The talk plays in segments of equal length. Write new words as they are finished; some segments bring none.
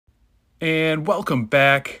And welcome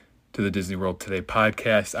back to the Disney World Today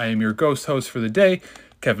podcast. I am your ghost host for the day,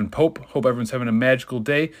 Kevin Pope. Hope everyone's having a magical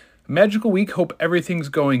day, a magical week. Hope everything's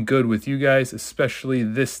going good with you guys, especially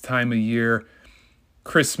this time of year.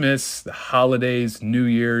 Christmas, the holidays, New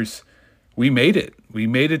Year's. We made it. We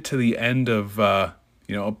made it to the end of,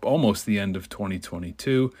 almost the end of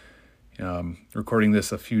 2022. Recording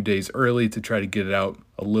this a few days early to try to get it out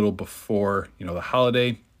a little before, the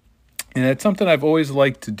holiday. And it's something I've always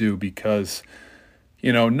liked to do because,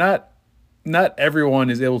 not everyone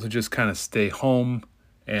is able to just kind of stay home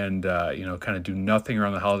and, kind of do nothing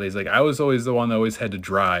around the holidays. Like I was always the one that always had to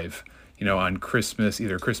drive, on Christmas,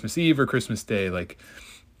 either Christmas Eve or Christmas Day. Like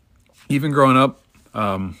even growing up,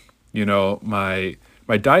 my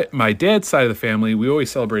dad's side of the family, we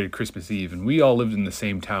always celebrated Christmas Eve and we all lived in the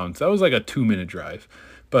same town. So that was like a 2-minute drive.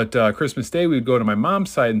 But Christmas Day, we would go to my mom's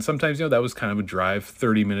side, and sometimes, that was kind of a drive,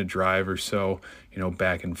 30-minute drive or so,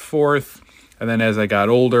 back and forth. And then as I got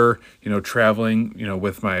older, traveling,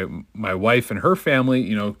 with my wife and her family,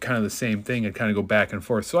 kind of the same thing. I'd kind of go back and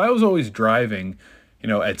forth. So I was always driving,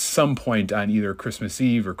 at some point on either Christmas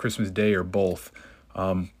Eve or Christmas Day or both.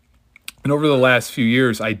 And over the last few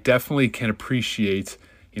years, I definitely can appreciate,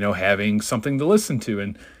 having something to listen to.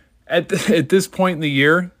 And at this point in the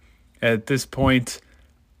year,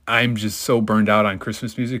 I'm just so burned out on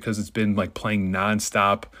Christmas music because it's been like playing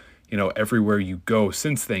nonstop, everywhere you go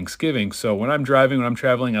since Thanksgiving. So when I'm driving, when I'm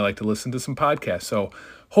traveling, I like to listen to some podcasts. So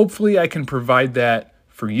hopefully I can provide that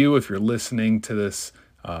for you if you're listening to this.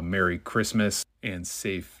 Merry Christmas and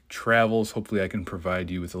safe travels. Hopefully I can provide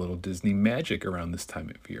you with a little Disney magic around this time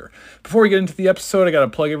of year. Before we get into the episode, I got to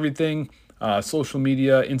plug everything. Social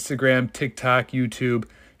media, Instagram, TikTok, YouTube.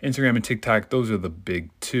 Instagram and TikTok, those are the big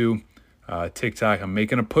two. TikTok, I'm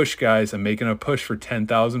making a push, guys. I'm making a push for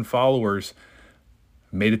 10,000 followers.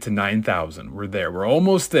 Made it to 9,000. We're there. We're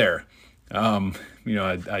almost there.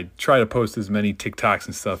 I try to post as many TikToks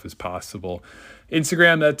and stuff as possible.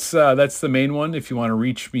 Instagram, that's the main one. If you want to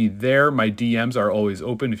reach me there, my DMs are always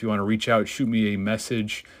open. If you want to reach out, shoot me a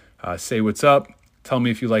message, say what's up. Tell me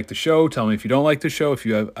if you like the show. Tell me if you don't like the show. If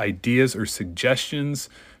you have ideas or suggestions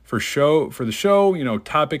for the show,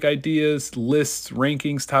 topic ideas, lists,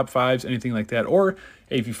 rankings, top fives, anything like that. Or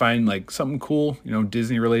if you find like something cool,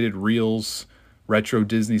 Disney related reels, retro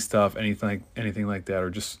Disney stuff, anything like that, or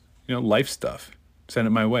just, life stuff, send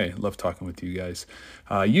it my way. Love talking with you guys.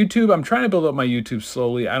 YouTube, I'm trying to build up my YouTube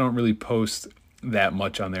slowly. I don't really post that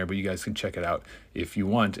much on there, but you guys can check it out if you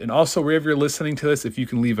want. And also, wherever you're listening to this, if you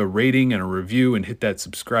can leave a rating and a review and hit that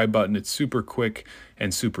subscribe button, it's super quick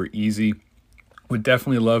and super easy. Would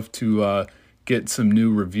definitely love to get some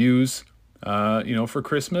new reviews, for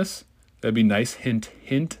Christmas. That'd be nice. Hint,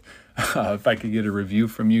 hint. If I could get a review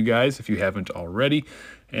from you guys, if you haven't already.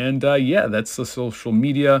 And that's the social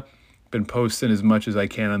media. Been posting as much as I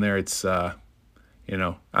can on there. It's, I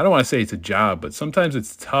don't want to say it's a job, but sometimes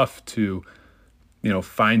it's tough to,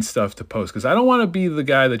 find stuff to post. Because I don't want to be the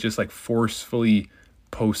guy that just like forcefully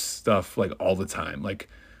posts stuff like all the time. Like,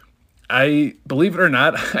 I believe it or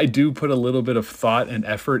not, I do put a little bit of thought and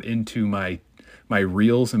effort into my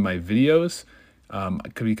reels and my videos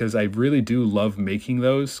because I really do love making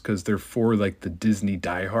those because they're for like the Disney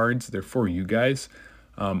diehards. They're for you guys.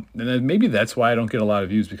 And then maybe that's why I don't get a lot of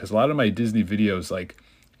views because a lot of my Disney videos, like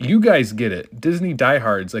you guys get it. Disney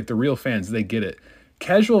diehards, like the real fans, they get it.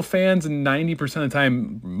 Casual fans 90% of the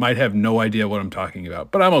time might have no idea what I'm talking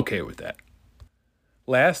about, but I'm okay with that.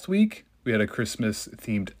 Last week, we had a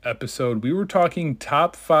Christmas-themed episode. We were talking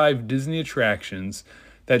top 5 Disney attractions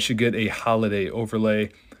that should get a holiday overlay.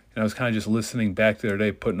 And I was kind of just listening back the other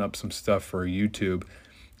day, putting up some stuff for YouTube.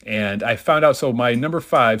 And I found out, so my number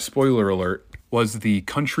 5, spoiler alert, was the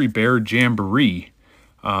Country Bear Jamboree.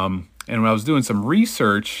 And when I was doing some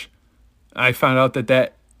research, I found out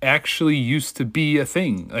that actually used to be a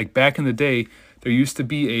thing. Like back in the day, there used to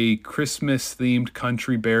be a Christmas-themed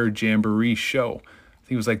Country Bear Jamboree show.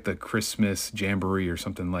 It was like the Christmas Jamboree or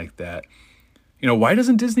something like that. Why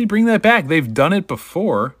doesn't Disney bring that back? They've done it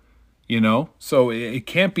before, so it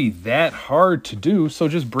can't be that hard to do. So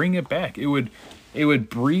just bring it back. It would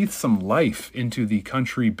breathe some life into the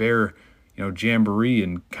Country Bear, Jamboree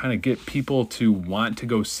and kind of get people to want to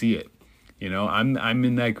go see it. I'm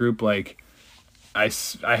in that group. Like I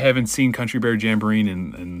haven't seen Country Bear Jamboree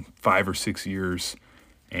in 5 or 6 years.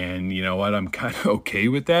 And you know what? I'm kind of okay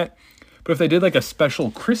with that. But if they did like a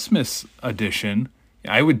special Christmas edition,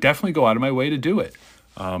 I would definitely go out of my way to do it.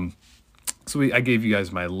 I gave you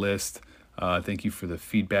guys my list. Thank you for the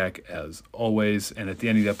feedback as always. And at the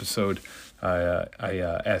end of the episode, I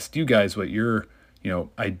asked you guys what your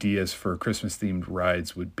ideas for Christmas themed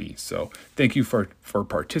rides would be. So thank you for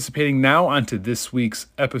participating. Now on to this week's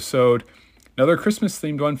episode. Another Christmas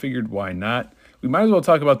themed one, figured why not? We might as well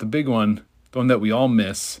talk about the big one, the one that we all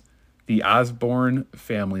miss, the Osborne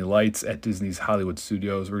Family Lights at Disney's Hollywood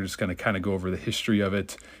Studios. We're just going to kind of go over the history of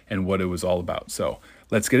it and what it was all about. So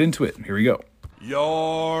let's get into it. Here we go.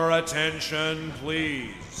 Your attention,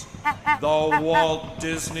 please. The Walt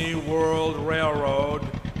Disney World Railroad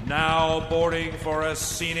now boarding for a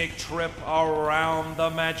scenic trip around the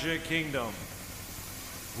Magic Kingdom.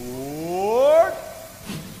 Board!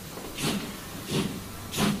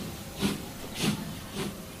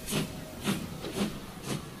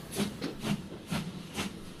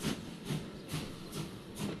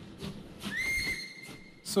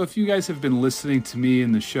 So if you guys have been listening to me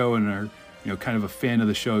in the show and are, kind of a fan of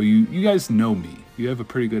the show, you guys know me. You have a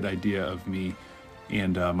pretty good idea of me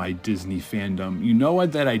and my Disney fandom. You know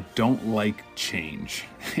that I don't like change.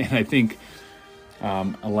 And I think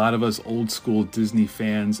a lot of us old school Disney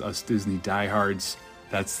fans, us Disney diehards,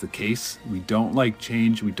 that's the case. We don't like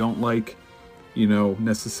change. We don't like,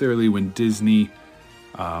 necessarily when Disney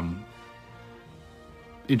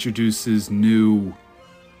introduces new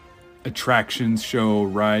attractions, show,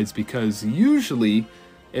 rides, because usually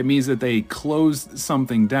it means that they close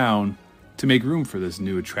something down to make room for this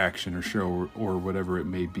new attraction or show or whatever it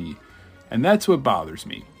may be. And that's what bothers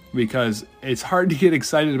me, because it's hard to get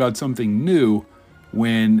excited about something new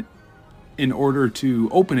when in order to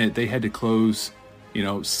open it, they had to close,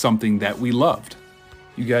 something that we loved.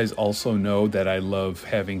 You guys also know that I love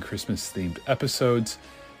having Christmas themed episodes.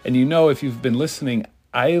 And if you've been listening,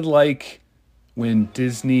 I like when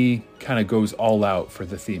Disney kind of goes all out for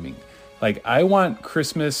the theming. Like, I want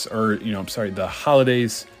Christmas the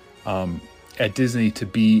holidays at Disney to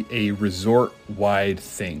be a resort-wide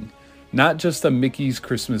thing. Not just a Mickey's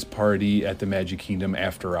Christmas party at the Magic Kingdom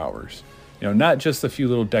after hours. Not just a few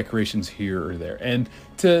little decorations here or there. And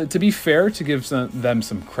to be fair, to give them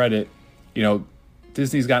some credit,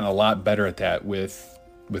 Disney's gotten a lot better at that with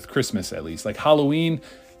Christmas, at least. Like Halloween,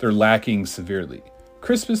 they're lacking severely.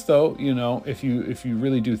 Christmas, though, if you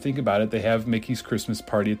really do think about it, they have Mickey's Christmas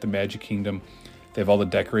party at the Magic Kingdom. They have all the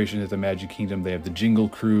decorations at the Magic Kingdom. They have the Jingle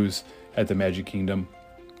Cruise at the Magic Kingdom.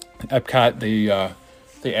 Epcot,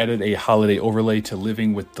 they added a holiday overlay to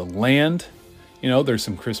Living with the Land. There's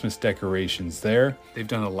some Christmas decorations there. They've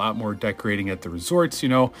done a lot more decorating at the resorts.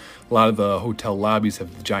 A lot of the hotel lobbies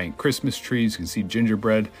have the giant Christmas trees. You can see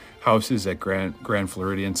gingerbread houses at Grand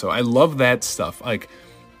Floridian. So I love that stuff. Like,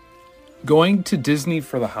 going to Disney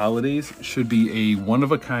for the holidays should be a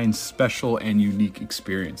one-of-a-kind, special, and unique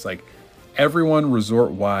experience. Like, everyone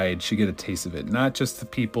resort-wide should get a taste of it, not just the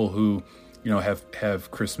people who,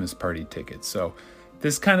 have Christmas party tickets. So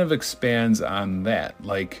this kind of expands on that.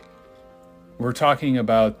 Like, we're talking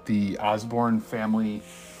about the Osborne Family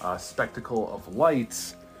Spectacle of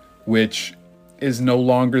Lights, which is no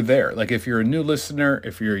longer there. Like, if you're a new listener,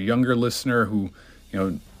 if you're a younger listener who,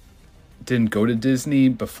 didn't go to Disney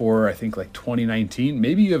before, I think, like 2019,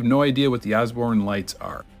 maybe you have no idea what the Osborne Lights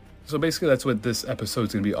are. So basically that's what this episode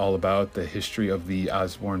is going to be all about, the history of the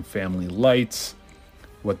Osborne Family Lights,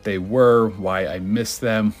 what they were, why I miss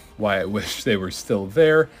them, why I wish they were still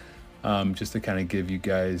there, just to kind of give you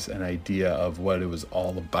guys an idea of what it was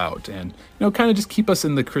all about and, kind of just keep us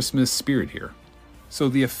in the Christmas spirit here. So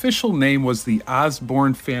the official name was the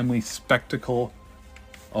Osborne Family Spectacle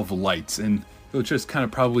of Lights, and you'll just kind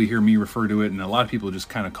of probably hear me refer to it, and a lot of people just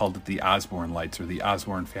kind of called it the Osborne Lights or the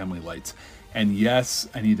Osborne Family Lights. And yes,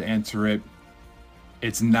 I need to answer it.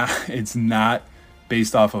 It's not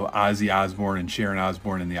based off of Ozzy Osbourne and Sharon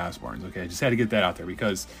Osbourne and the Osbournes. Okay, I just had to get that out there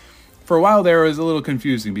because for a while there it was a little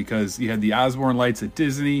confusing because you had the Osborne Lights at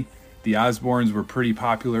Disney. The Osbournes were pretty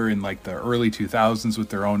popular in like the early 2000s with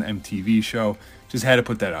their own MTV show. Just had to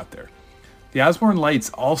put that out there. The Osborne Lights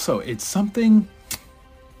also, it's something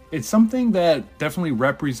that definitely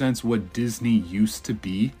represents what Disney used to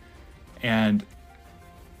be and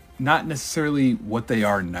not necessarily what they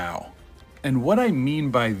are now. And what I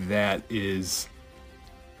mean by that is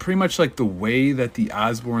pretty much like the way that the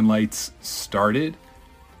Osborne Lights started.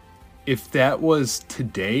 If that was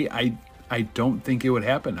today, I don't think it would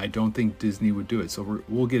happen. I don't think Disney would do it. So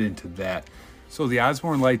we'll get into that. So the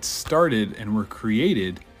Osborne Lights started and were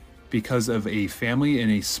created because of a family in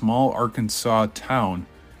a small Arkansas town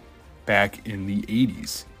back in the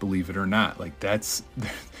 80s, believe it or not. Like there's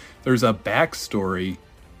a backstory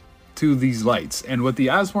to these lights. And what the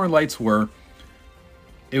Osborne Lights were,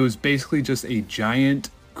 it was basically just a giant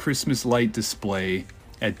Christmas light display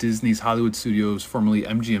at Disney's Hollywood Studios, formerly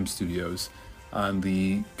MGM Studios, on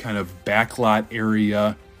the kind of backlot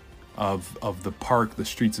area of the park, the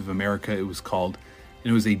Streets of America, it was called.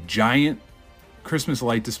 And it was a giant Christmas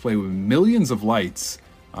light display with millions of lights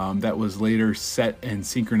that was later set and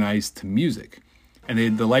synchronized to music.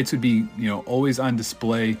 And the lights would be, always on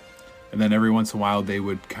display. And then every once in a while, they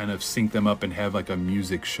would kind of sync them up and have like a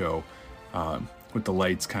music show with the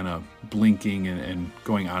lights kind of blinking and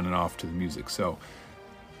going on and off to the music. So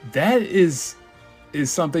that is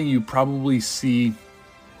something you probably see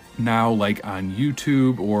now, like on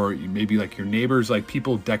YouTube, or maybe like your neighbors, like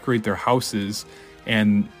people decorate their houses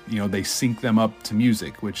and they sync them up to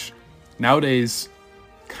music, which nowadays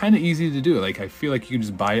kind of easy to do. Like I feel like you can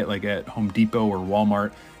just buy it like at Home Depot or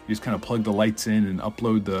Walmart. You just kind of plug the lights in and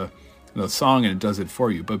upload the song and it does it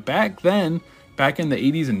for you. But back then, back in the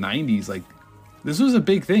 80s and 90s, like this was a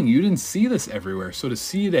big thing. You didn't see this everywhere. So to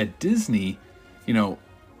see it at Disney,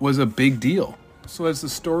 was a big deal. So as the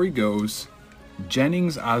story goes,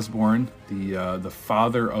 Jennings Osborne, the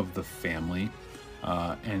father of the family,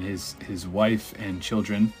 and his wife and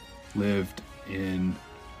children lived in,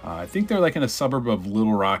 I think they're like in a suburb of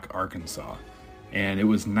Little Rock, Arkansas. And it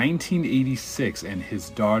was 1986, and his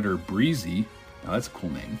daughter Breezy, now that's a cool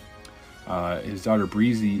name, his daughter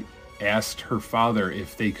Breezy asked her father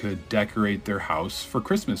if they could decorate their house for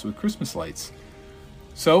Christmas with Christmas lights.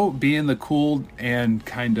 So, being the cool and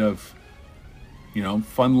kind of,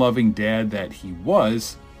 fun-loving dad that he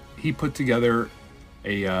was, he put together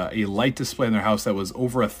a light display in their house that was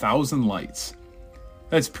over 1,000 lights.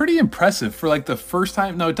 That's pretty impressive for like the first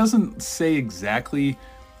time. No, it doesn't say exactly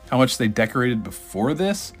how much they decorated before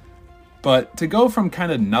this, but to go from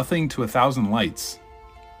kind of nothing to 1,000 lights,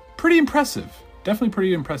 pretty impressive. Definitely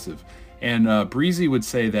pretty impressive. And Breezy would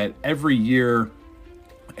say that every year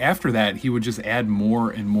after that, he would just add more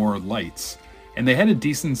and more lights. And they had a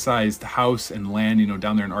decent sized house and land,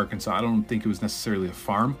 down there in Arkansas. I don't think it was necessarily a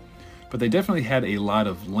farm, but they definitely had a lot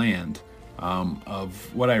of land.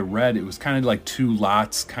 Of what I read, it was kind of like two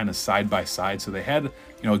lots kind of side by side. So they had,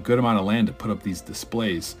 a good amount of land to put up these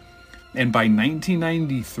displays. And by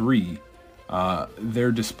 1993,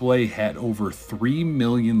 their display had over 3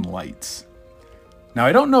 million lights. Now,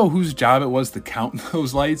 I don't know whose job it was to count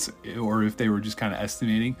those lights or if they were just kind of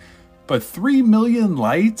estimating, but 3 million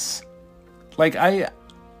lights? Like I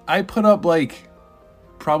put up like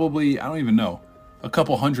probably, I don't even know, a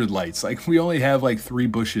couple hundred lights. Like we only have like 3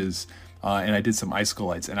 bushes and I did some icicle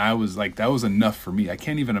lights, and I was like, that was enough for me. I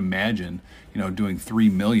can't even imagine, doing 3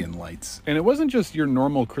 million lights. And it wasn't just your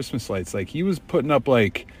normal Christmas lights. Like he was putting up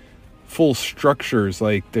like full structures.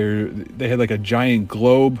 Like they had like a giant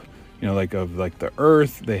globe, like of like the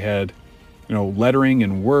earth. They had, lettering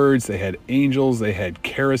and words. They had angels. They had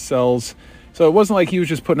carousels. So it wasn't like he was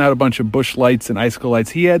just putting out a bunch of bush lights and icicle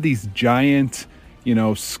lights. He had these giant,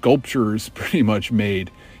 sculptures pretty much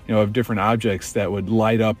made, of different objects that would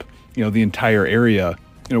light up, the entire area.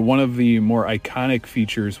 One of the more iconic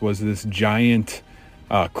features was this giant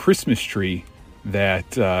Christmas tree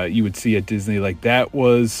that you would see at Disney. Like that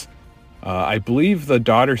was, I believe the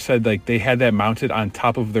daughter said like they had that mounted on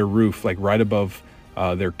top of their roof, like right above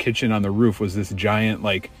their kitchen on the roof was this giant,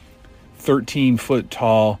 like 13-foot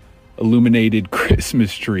tall illuminated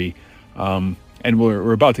Christmas tree. And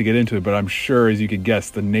we're about to get into it, but I'm sure, as you could guess,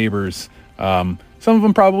 the neighbors, some of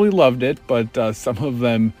them probably loved it, but some of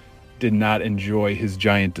them did not enjoy his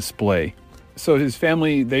giant display. So his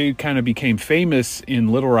family, they kind of became famous in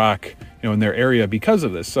Little Rock, in their area because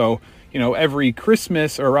of this. So, every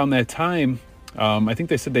Christmas or around that time, I think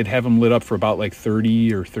they said they'd have them lit up for about like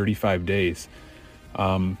 30 or 35 days.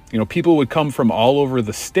 People would come from all over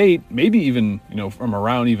the state, maybe even, from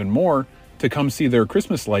around even more, to come see their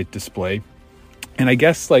Christmas light display. And I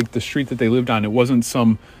guess like the street that they lived on, it wasn't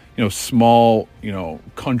some, small,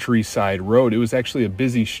 countryside road. It was actually a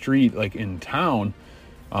busy street like in town.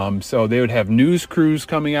 So they would have news crews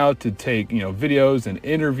coming out to take, videos and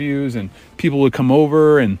interviews, and people would come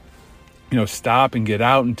over and, stop and get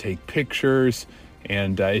out and take pictures.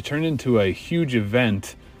 And it turned into a huge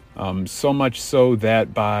event. So much so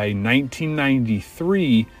that by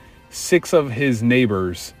 1993, 6 of his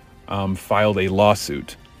neighbors filed a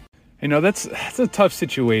lawsuit. That's a tough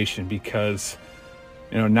situation because,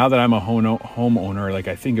 now that I'm a homeowner, like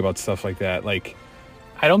I think about stuff like that. Like,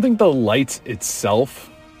 I don't think the lights itself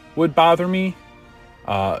would bother me.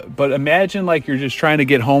 But imagine like you're just trying to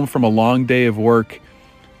get home from a long day of work.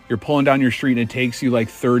 You're pulling down your street and it takes you like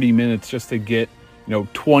 30 minutes just to get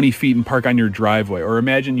 20 feet and park on your driveway. Or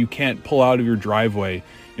imagine you can't pull out of your driveway,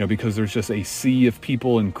 because there's just a sea of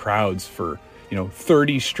people and crowds for,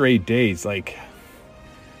 30 straight days. Like,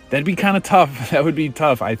 that'd be kind of tough. That would be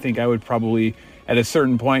tough. I think I would probably, at a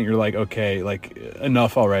certain point, you're like, okay, like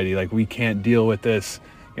enough already. Like we can't deal with this.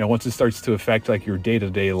 once it starts to affect like your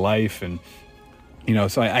day-to-day life. And,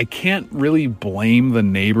 so I can't really blame the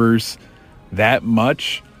neighbors that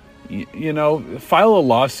much. File a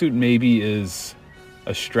lawsuit maybe is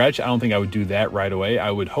a stretch. I don't think I would do that right away.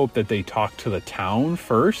 I would hope that they talk to the town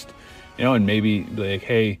first, and maybe like,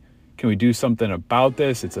 hey, can we do something about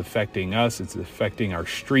this? It's affecting us. It's affecting our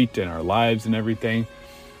street and our lives and everything.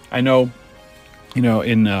 I know,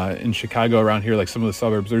 in Chicago around here, like some of the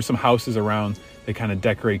suburbs, there's some houses around that kind of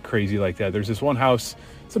decorate crazy like that. There's this one house,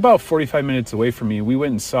 it's about 45 minutes away from me. We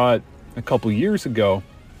went and saw it a couple years ago.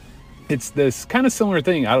 It's this kind of similar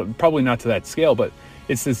thing, probably not to that scale, but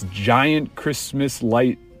it's this giant Christmas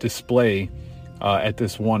light display at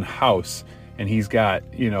this one house. And he's got,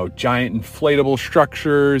 giant inflatable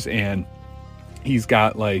structures, and he's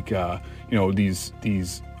got like,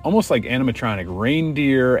 these almost like animatronic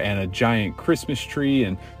reindeer and a giant Christmas tree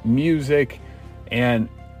and music. And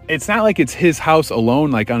it's not like it's his house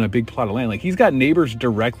alone, like on a big plot of land. Like he's got neighbors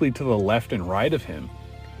directly to the left and right of him.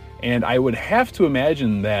 And I would have to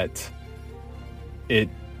imagine that it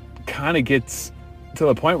kind of gets to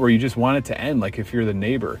the point where you just want it to end, like if you're the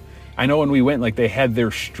neighbor. I know when we went, like they had their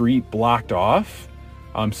street blocked off,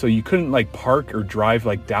 so you couldn't like park or drive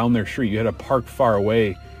like down their street. You had to park far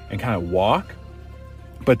away and kind of walk.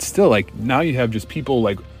 But still, like now you have just people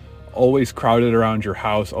like always crowded around your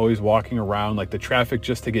house, always walking around, like the traffic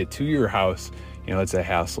just to get to your house, it's a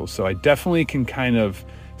hassle. So I definitely can kind of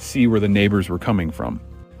see where the neighbors were coming from.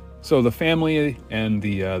 So the family and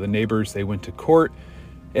the neighbors, they went to court,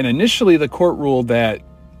 and initially the court ruled that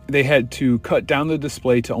they had to cut down the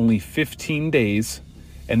display to only 15 days,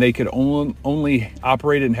 and they could only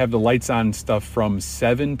operate it and have the lights on and stuff from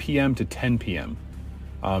 7 p.m. to 10 p.m.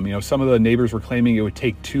 Some of the neighbors were claiming it would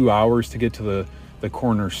take 2 hours to get to the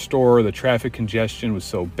corner store. The traffic congestion was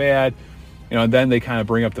so bad. And then they kind of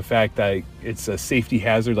bring up the fact that it's a safety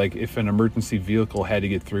hazard. Like if an emergency vehicle had to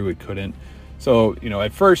get through, it couldn't. So,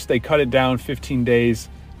 at first they cut it down 15 days,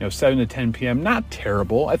 7 to 10 p.m. Not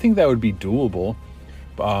terrible. I think that would be doable.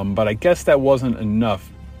 But I guess that wasn't enough,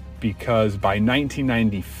 because by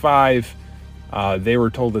 1995, they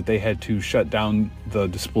were told that they had to shut down the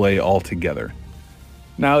display altogether.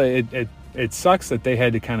 Now, it sucks that they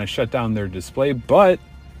had to kind of shut down their display, but,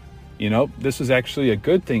 this was actually a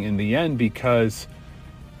good thing in the end, because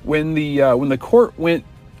when the court went,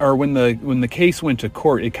 or when the case went to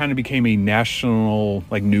court, it kind of became a national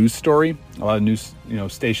like news story. A lot of news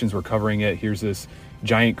stations were covering it. Here's this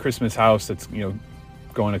giant Christmas house that's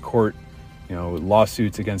going to court,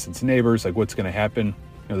 lawsuits against its neighbors. Like what's going to happen?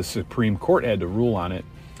 The Supreme Court had to rule on it.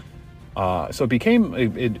 So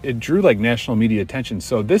it drew like national media attention.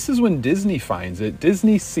 So this is when Disney finds it.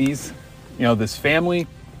 Disney sees, this family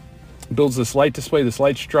builds this light display, this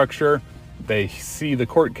light structure. They see the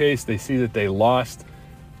court case. They see that they lost.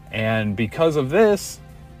 And because of this,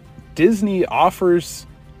 Disney offers,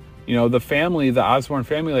 the family, the Osborne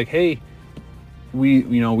family, like, hey, we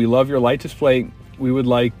love your light display. We would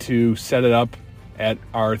like to set it up at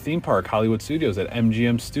our theme park, Hollywood Studios, at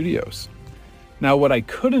MGM Studios. Now, what I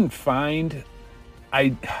couldn't find, I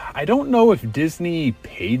don't know if Disney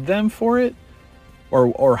paid them for it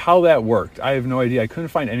or how that worked. I have no idea. I couldn't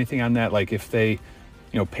find anything on that, like if they,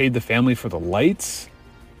 paid the family for the lights,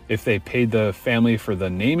 if they paid the family for the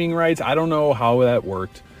naming rights. I don't know how that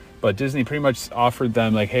worked, but Disney pretty much offered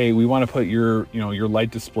them like, hey, we want to put your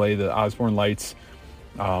light display, the Osborne lights,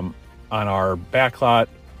 on our backlot.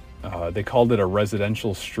 They called it a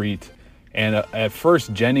residential street. And at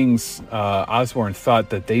first, Jennings Osborne thought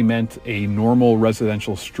that they meant a normal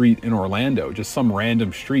residential street in Orlando, just some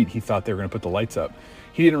random street. He thought they were going to put the lights up.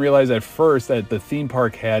 He didn't realize at first that the theme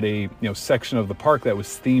park had a section of the park that was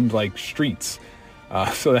themed like streets.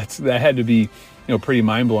 So that had to be pretty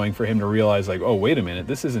mind-blowing for him to realize, like, oh, wait a minute,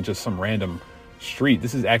 this isn't just some random street.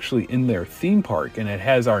 This is actually in their theme park, and it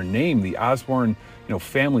has our name, the Osborne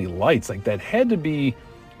family lights. Like that had to be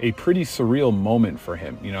a pretty surreal moment for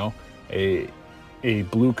him. A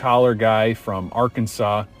blue-collar guy from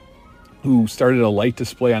Arkansas who started a light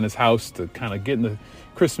display on his house to kind of get in the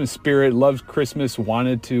Christmas spirit, loves Christmas,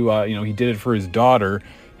 wanted to, he did it for his daughter.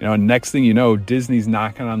 Next thing you know, Disney's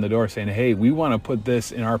knocking on the door saying, hey, we want to put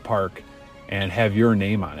this in our park and have your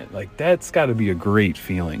name on it. Like, that's got to be a great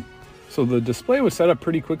feeling. So the display was set up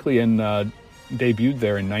pretty quickly and debuted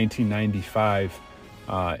there in 1995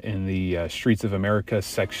 in the Streets of America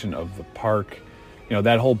section of the park.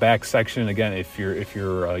 That whole back section, again, if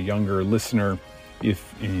you're a younger listener,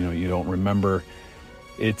 if you don't remember,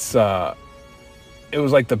 it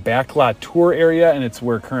was like the backlot tour area, and it's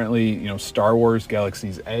where currently Star Wars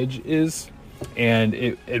Galaxy's Edge is. And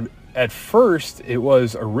it at first it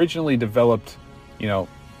was originally developed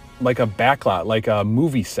like a backlot, like a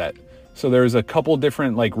movie set. So there's a couple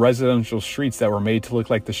different like residential streets that were made to look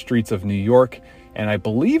like the streets of New York, and I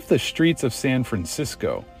believe the streets of San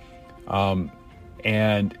Francisco.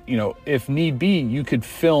 And, you know, if need be, you could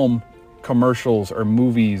film commercials or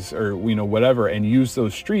movies or, you know, whatever, and use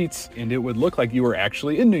those streets, and it would look like you were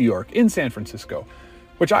actually in New York, in San Francisco,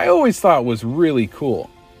 which I always thought was really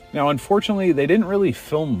cool. Now, unfortunately, they didn't really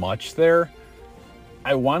film much there.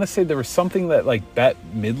 I want to say there was something that like Bette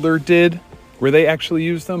Midler did where they actually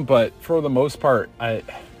used them, but for the most part,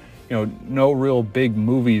 no real big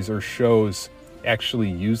movies or shows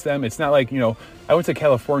actually use them. It's not like, you know, I went to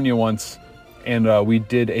California once and we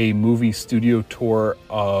did a movie studio tour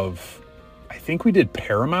of, I think we did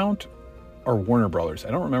Paramount or Warner Brothers.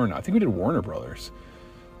 I don't remember now. I think we did Warner Brothers.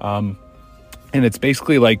 And it's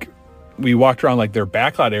basically like we walked around like their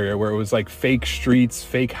backlot area where it was like fake streets,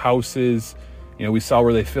 fake houses. You know, we saw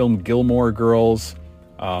where they filmed Gilmore Girls,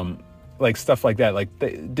 like stuff like that. Like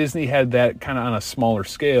Disney had that kind of on a smaller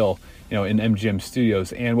scale, you know, in MGM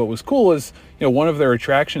Studios. And what was cool is, you know, one of their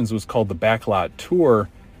attractions was called the Backlot Tour,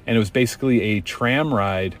 and it was basically a tram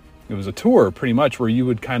ride. It was a tour pretty much where you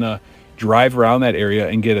would kind of drive around that area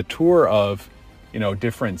and get a tour of, you know,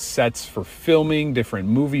 different sets for filming, different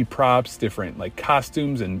movie props, different like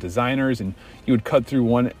costumes and designers. And you would cut through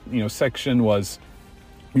one, you know, section was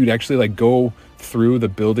you'd actually like go through the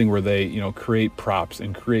building where they, you know, create props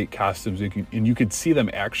and create costumes, and you could see them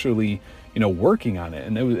actually, you know, working on it.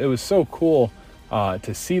 And it was so cool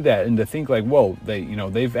to see that and to think like, whoa,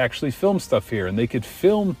 they've actually filmed stuff here, and they could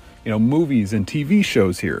film, you know, movies and TV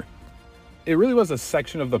shows here. It really was a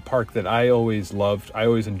section of the park that I always loved. I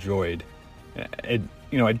always enjoyed. You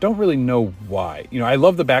know, I don't really know why. You know, I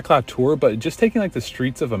love the Backlot Tour, but just taking like the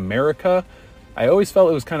streets of America, I always felt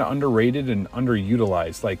it was kind of underrated and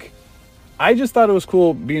underutilized. Like, I just thought it was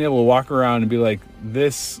cool being able to walk around and be like,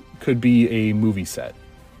 this could be a movie set,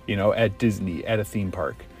 you know, at Disney, at a theme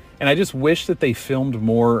park. And I just wish that they filmed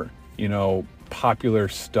more, you know, popular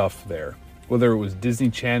stuff there, whether it was Disney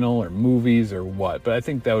Channel or movies or what. But I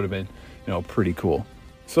think that would have been, you know, pretty cool.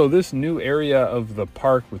 So this new area of the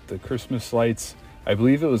park with the Christmas lights, I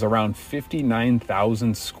believe it was around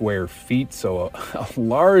 59,000 square feet. So a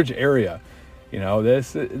large area. You know,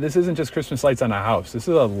 this isn't just Christmas lights on a house. This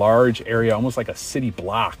is a large area, almost like a city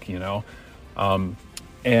block, you know.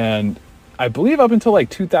 And I believe up until like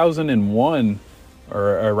 2001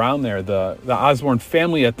 or around there, the Osborne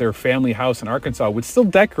family at their family house in Arkansas would still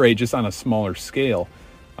decorate just on a smaller scale.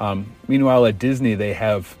 Meanwhile, at Disney, they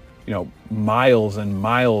have, you know, miles and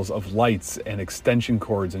miles of lights and extension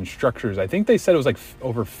cords and structures. I think they said it was like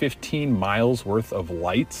over 15 miles worth of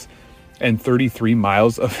lights and 33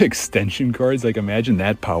 miles of extension cords. Like, imagine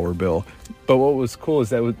that power bill. But what was cool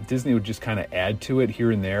is that Disney would just kind of add to it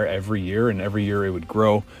here and there every year, and every year it would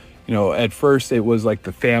grow. You know, at first it was like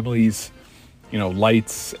the families, you know,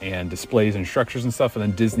 lights and displays and structures and stuff, and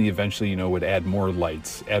then Disney eventually, you know, would add more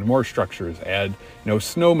lights, add more structures, add, you know,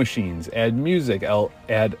 snow machines, add music,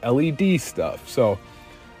 add LED stuff. So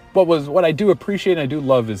what I do appreciate and I do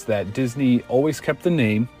love is that Disney always kept the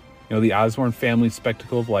name. You know, the Osborne family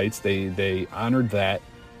spectacle of lights, they honored that,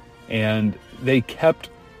 and they kept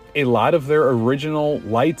a lot of their original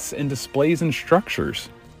lights and displays and structures.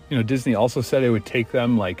 You know, Disney also said it would take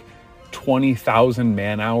them like 20,000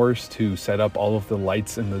 man hours to set up all of the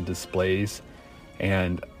lights and the displays,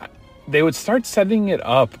 and they would start setting it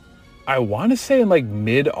up, I want to say in like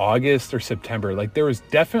mid-August or September. Like, there was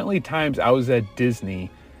definitely times I was at Disney,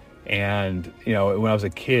 and, you know, when I was a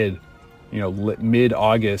kid, you know,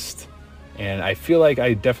 mid-August, and I feel like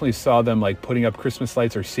I definitely saw them like putting up Christmas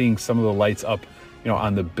lights or seeing some of the lights up, you know,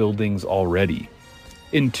 on the buildings already.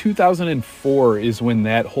 In 2004 is when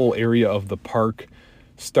that whole area of the park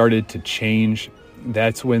started to change.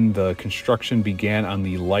 That's when the construction began on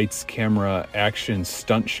the Lights, Camera, Action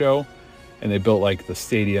stunt show, and they built like the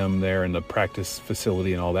stadium there and the practice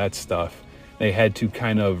facility and all that stuff. They had to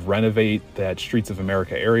kind of renovate that Streets of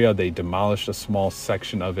America area. They demolished a small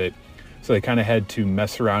section of it. So they kind of had to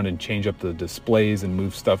mess around and change up the displays and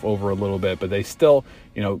move stuff over a little bit, but they still,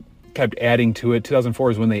 you know, kept adding to it.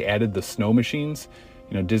 2004 is when they added the snow machines.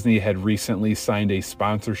 You know, Disney had recently signed a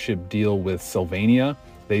sponsorship deal with Sylvania.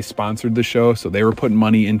 They sponsored the show, so they were putting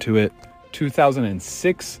money into it.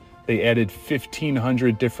 2006, they added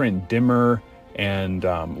 1,500 different dimmer and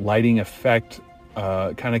lighting effect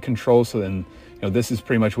kind of controls. So then, you know, this is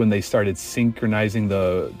pretty much when they started synchronizing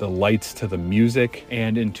the lights to the music.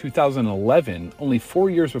 And in 2011, only 4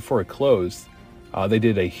 years before it closed, they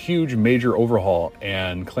did a huge major overhaul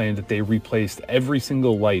and claimed that they replaced every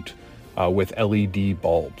single light with LED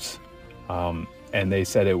bulbs. And they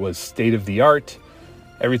said it was state of the art.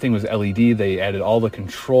 everything was LED. They added all the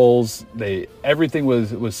controls. Everything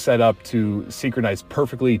was set up to synchronize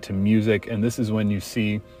perfectly to music. And this is when you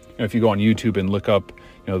see, if you go on YouTube and look up,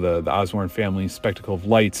 the Osborne family spectacle of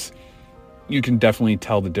lights, you can definitely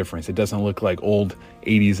tell the difference. It doesn't look like old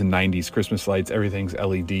 80s and 90s Christmas lights. Everything's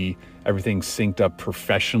LED. Everything's synced up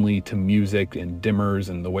professionally to music and dimmers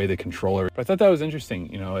and the way they control it. But I thought that was interesting.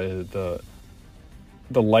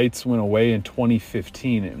 The lights went away in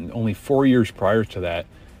 2015, and only 4 years prior to that,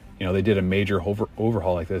 they did a major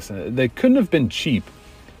overhaul like this. And they couldn't have been cheap,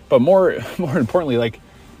 but more importantly,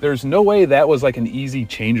 there's no way that was an easy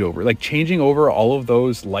changeover. Changing over all of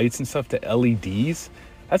those lights and stuff to LEDs,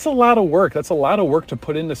 that's a lot of work. That's a lot of work to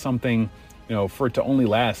put into something, for it to only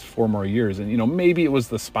last 4 more years. And, maybe it was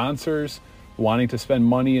the sponsors wanting to spend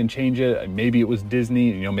money and change it. Maybe it was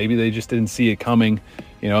Disney, maybe they just didn't see it coming,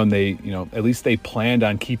 and they, at least they planned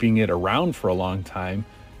on keeping it around for a long time.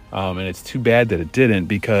 And it's too bad that it didn't,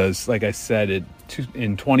 because like I said,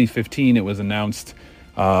 in 2015, it was announced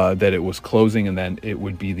that it was closing, and then it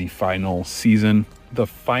would be the final season. The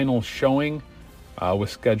final showing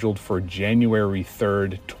was scheduled for January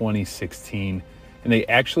 3rd, 2016. And they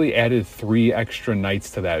actually added 3 extra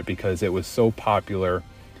nights to that because it was so popular,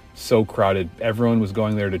 so crowded. Everyone was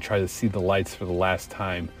going there to try to see the lights for the last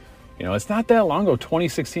time. It's not that long ago.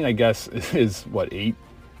 2016, I guess, is what,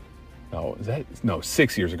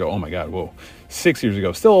 6 years ago. Oh my God, whoa. 6 years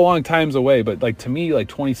ago. Still a long times away, but to me,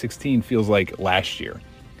 2016 feels like last year.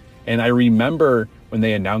 And I remember when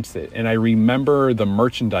they announced it, and I remember the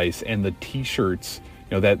merchandise and the t-shirts,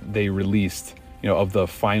 that they released, of the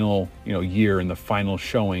final, year and the final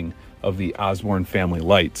showing of the Osborne family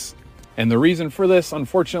lights. And the reason for this,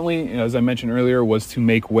 unfortunately, as I mentioned earlier, was to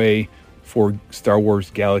make way for Star Wars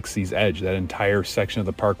Galaxy's Edge. That entire section of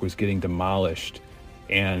the park was getting demolished.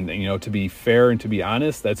 And, to be fair and to be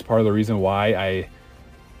honest, that's part of the reason why I,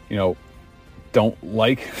 don't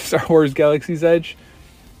like Star Wars Galaxy's Edge.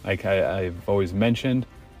 I've always mentioned,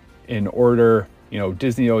 in order,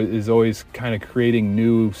 Disney is always kind of creating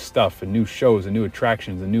new stuff and new shows and new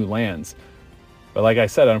attractions and new lands. But like I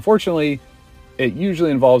said, unfortunately, it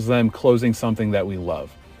usually involves them closing something that we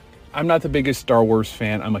love. I'm not the biggest Star Wars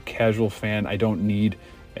fan. I'm a casual fan. I don't need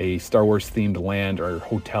a Star Wars themed land or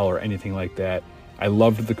hotel or anything like that. I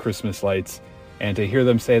loved the Christmas lights, and to hear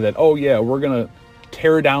them say that, oh yeah, we're going to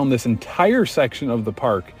tear down this entire section of the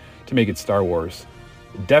park to make it Star Wars,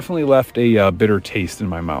 definitely left a bitter taste in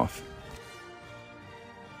my mouth.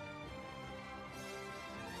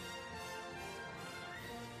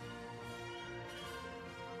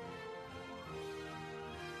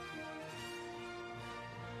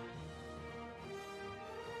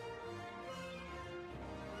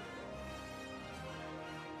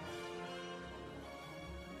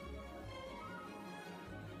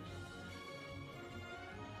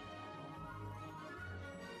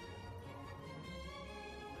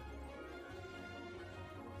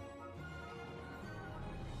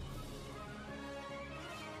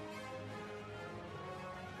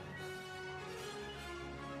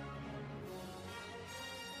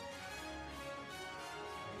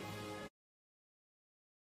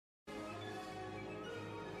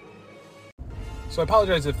 So I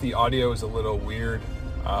apologize if the audio is a little weird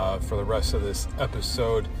for the rest of this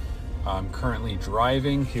episode. I'm currently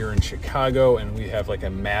driving here in Chicago, and we have a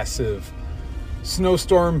massive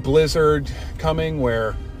snowstorm blizzard coming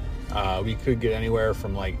where we could get anywhere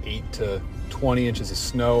from 8 to 20 inches of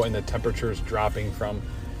snow, and the temperature is dropping from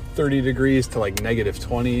 30 degrees to negative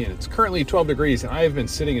 20, and it's currently 12 degrees, and I have been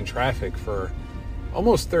sitting in traffic for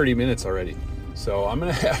almost 30 minutes already. So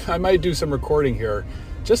I might do some recording here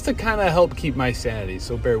just to kind of help keep my sanity,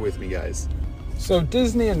 so bear with me, guys. So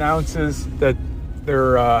Disney announces that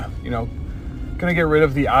they're, going to get rid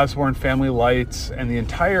of the Osborne family lights and the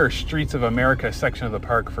entire Streets of America section of the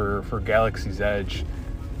park for Galaxy's Edge.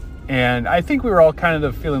 And I think we were all kind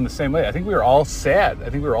of feeling the same way. I think we were all sad.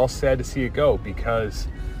 I think we were all sad to see it go because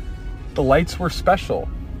the lights were special.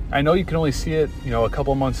 I know you can only see it, a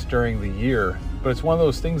couple months during the year, but it's one of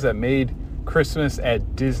those things that made Christmas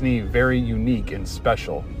at Disney very unique and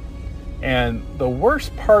special. And the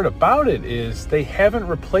worst part about it is they haven't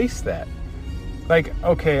replaced that.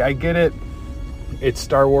 Okay, I get it. It's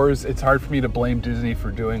Star Wars. It's hard for me to blame Disney for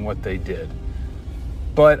doing what they did.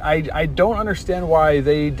 But I don't understand why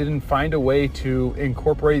they didn't find a way to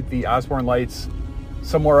incorporate the Osborne lights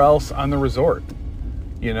somewhere else on the resort.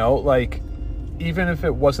 Even if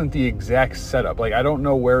it wasn't the exact setup, I don't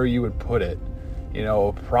know where you would put it.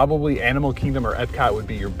 Probably Animal Kingdom or Epcot would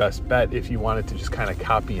be your best bet if you wanted to just kind of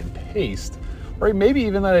copy and paste. Or maybe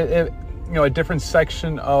even a different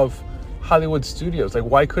section of Hollywood Studios.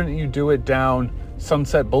 Why couldn't you do it down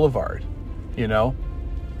Sunset Boulevard, you know?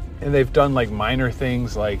 And they've done like minor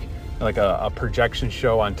things like a projection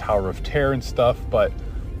show on Tower of Terror and stuff, but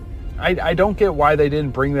I don't get why they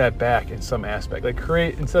didn't bring that back in some aspect. Like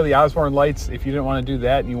create, instead of the Osborne Lights, if you didn't want to do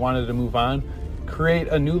that and you wanted to move on, create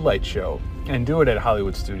a new light show and do it at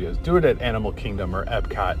Hollywood Studios, do it at Animal Kingdom or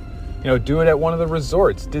Epcot, you know, do it at one of the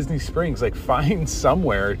resorts, Disney Springs, like find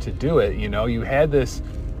somewhere to do it. You know, you had this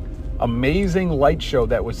amazing light show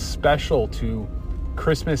that was special to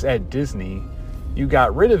Christmas at Disney. You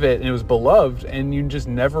got rid of it and it was beloved and you just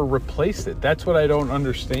never replaced it. That's what I don't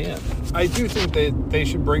understand. I do think that they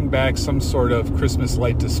should bring back some sort of Christmas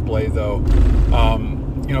light display though.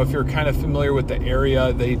 You know, if you're kind of familiar with the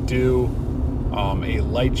area, they do a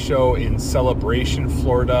light show in Celebration,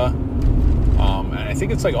 Florida. And I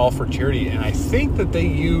think it's like all for charity. And I think that they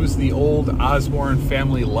use the old Osborne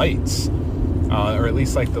family lights, or at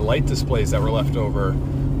least like the light displays that were left over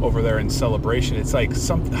there in Celebration. It's like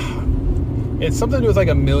it's something to do with like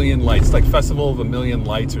a million lights, like Festival of a Million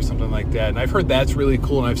Lights or something like that. And I've heard that's really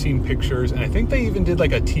cool, and I've seen pictures. And I think they even did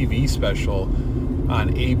like a TV special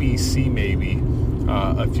on ABC maybe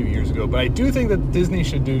a few years ago. But I do think that Disney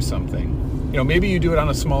should do something. You know, maybe you do it on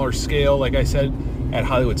a smaller scale, like I said, at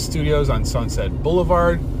Hollywood Studios on Sunset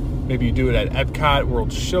Boulevard. Maybe you do it at Epcot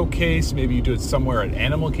World Showcase. Maybe you do it somewhere at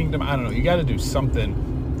Animal Kingdom. I don't know. You got to do something.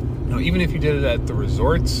 You know, even if you did it at the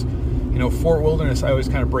resorts. You know, Fort Wilderness, I always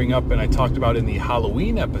kind of bring up, and I talked about in the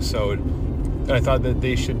Halloween episode, that I thought that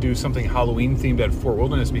they should do something Halloween themed at Fort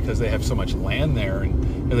Wilderness because they have so much land there, and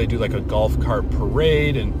you know, they do like a golf cart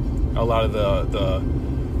parade, and a lot of the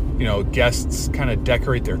you know, guests kind of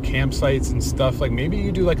decorate their campsites and stuff. Like maybe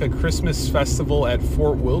you do like a Christmas festival at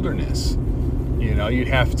Fort Wilderness. You know, you'd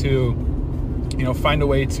have to, you know, find a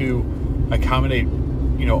way to accommodate,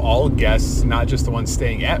 you know, all guests, not just the ones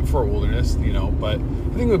staying at Fort Wilderness, you know. But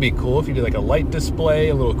I think it would be cool if you did like a light display,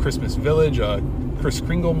 a little Christmas village, a Kris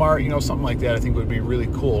Kringle Mart, you know, something like that. I think would be really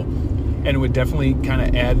cool. And it would definitely kind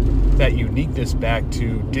of add that uniqueness back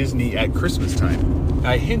to Disney at Christmas time.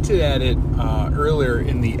 I hinted at it earlier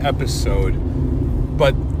in the episode,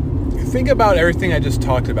 but think about everything I just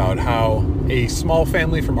talked about, how a small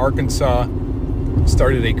family from Arkansas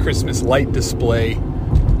started a Christmas light display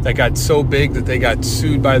that got so big that they got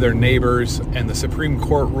sued by their neighbors and the Supreme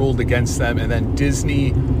Court ruled against them, and then Disney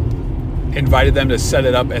invited them to set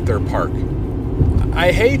it up at their park.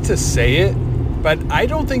 I hate to say it, but I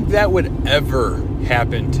don't think that would ever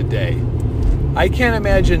happen today. I can't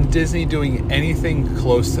imagine Disney doing anything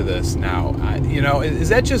close to this now. You know, is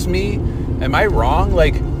that just me? Am I wrong?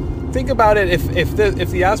 Like, think about it. If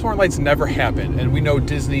the Osborne Lights never happened, and we know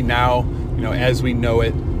Disney now, you know, as we know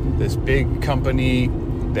it, this big company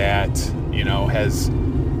that, you know, has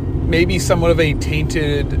maybe somewhat of a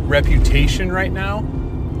tainted reputation right now.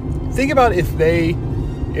 Think about if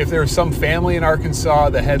there was some family in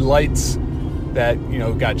Arkansas that had lights that, you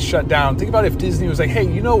know, got shut down. Think about if Disney was like, hey,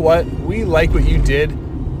 you know what? We like what you did.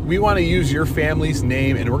 We want to use your family's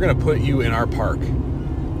name and we're going to put you in our park.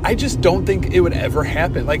 I just don't think it would ever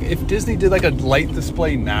happen. Like if Disney did like a light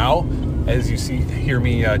display now, as you hear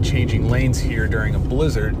me changing lanes here during a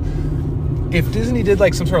blizzard, if Disney did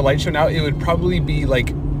like some sort of light show now, it would probably be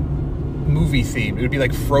like movie themed. It would be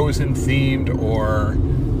like Frozen themed, or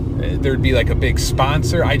there'd be like a big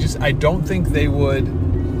sponsor. I don't think they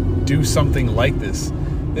would do something like this.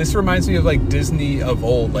 This reminds me of like Disney of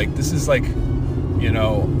old. Like this is like, you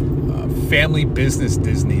know, family business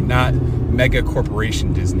Disney, not mega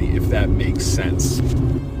corporation Disney, if that makes sense.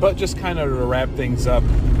 But just kind of to wrap things up,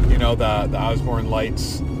 you know, the Osborne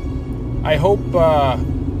Lights, I hope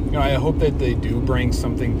that they do bring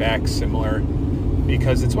something back similar,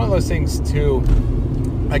 because it's one of those things too,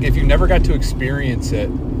 like if you never got to experience it,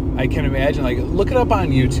 I can imagine, like, look it up on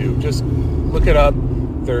YouTube, just look it up.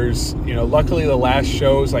 There's, you know, luckily the last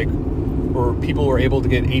shows, like, where people were able to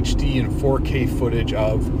get HD and 4K footage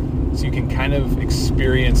of, so you can kind of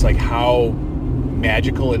experience like how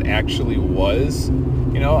magical it actually was.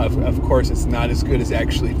 You know, of course it's not as good as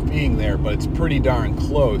actually being there, but it's pretty darn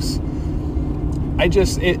close.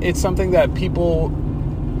 It's something that people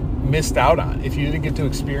missed out on. If you didn't get to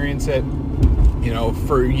experience it, you know,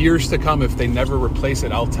 for years to come, if they never replace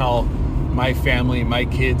it, I'll tell my family, my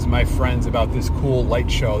kids, my friends about this cool light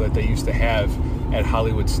show that they used to have at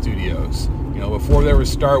Hollywood Studios. You know, before there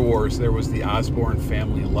was Star Wars, there was the Osborne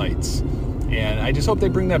family lights. And I just hope they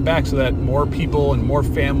bring that back so that more people and more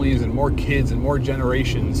families and more kids and more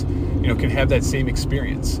generations, you know, can have that same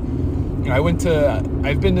experience. You know,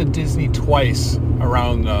 I've been to Disney twice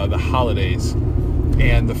around the holidays,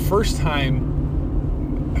 and the first time,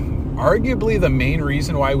 arguably the main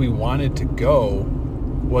reason why we wanted to go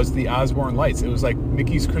was the Osborne Lights. It was like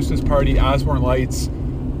Mickey's Christmas Party, Osborne Lights,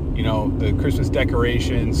 you know, the Christmas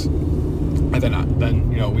decorations. And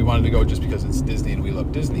then you know, we wanted to go just because it's Disney and we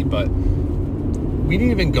love Disney, but we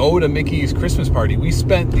didn't even go to Mickey's Christmas Party. We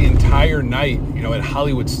spent the entire night, you know, at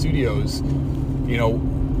Hollywood Studios, you know,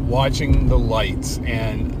 watching the lights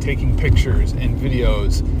and taking pictures and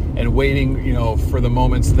videos and waiting, you know, for the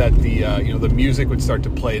moments that the you know, the music would start to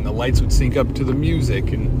play and the lights would sync up to the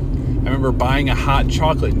music. And I remember buying a hot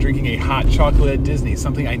chocolate and drinking a hot chocolate at Disney,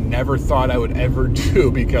 something I never thought I would ever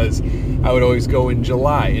do because I would always go in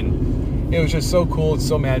July. And it was just so cool. It's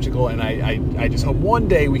so magical. And I just hope one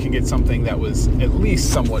day we can get something that was at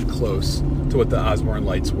least somewhat close to what the Osborne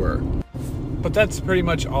Lights were. But that's pretty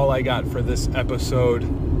much all I got for this episode.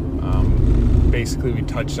 Basically, we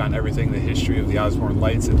touched on everything, the history of the Osborne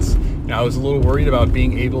Lights. It's, you know, I was a little worried about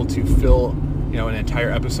being able to fill, you know, an entire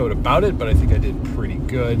episode about it, but I think I did pretty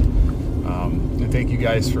good. And thank you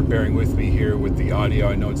guys for bearing with me here with the audio.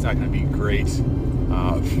 I know it's not going to be great,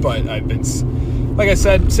 but I've been, like I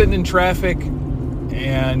said, sitting in traffic,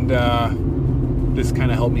 and this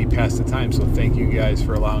kind of helped me pass the time. So thank you guys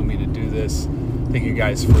for allowing me to do this. Thank you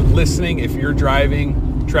guys for listening. If you're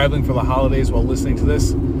traveling for the holidays while listening to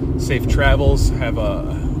this, safe travels. Have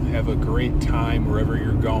a great time wherever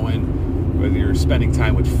you're going, whether you're spending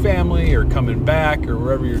time with family or coming back or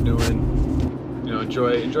wherever you're doing. You know,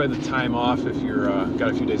 enjoy the time off if you're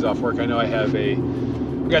got a few days off work. I know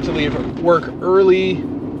we got to leave work early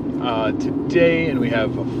today, and we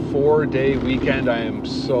have a 4-day weekend. I am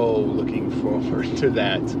so looking forward to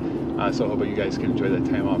that. So I hope you guys can enjoy that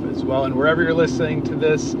time off as well. And wherever you're listening to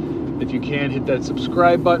this, if you can, hit that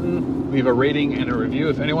subscribe button, leave a rating and a review.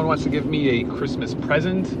 If anyone wants to give me a Christmas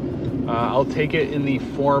present, I'll take it in the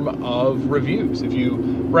form of reviews. If you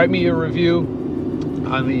write me a review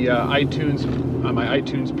on the on my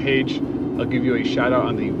iTunes page, I'll give you a shout out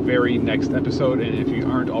on the very next episode. And if you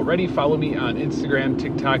aren't already, follow me on Instagram,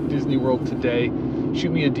 TikTok, Disney World Today.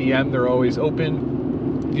 Shoot me a DM. They're always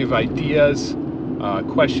open. If you have ideas,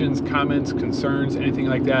 questions, comments, concerns, anything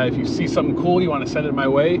like that. If you see something cool you want to send it my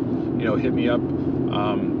way, you know, hit me up.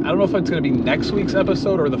 I don't know if it's going to be next week's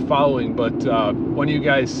episode or the following, but one of you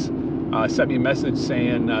guys sent me a message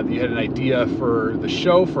saying that you had an idea for the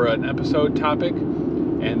show, for an episode topic,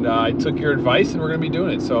 and I took your advice, and we're going to be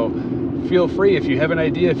doing it. So feel free, if you have an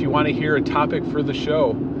idea, if you want to hear a topic for the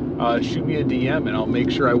show, shoot me a DM, and I'll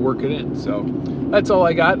make sure I work it in. So that's all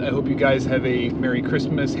I got. I hope you guys have a Merry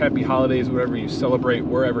Christmas, Happy Holidays, whatever you celebrate,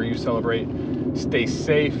 wherever you celebrate. Stay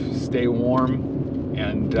safe, stay warm,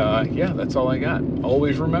 and yeah, that's all I got.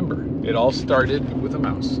 Always remember, it all started with a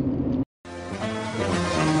mouse.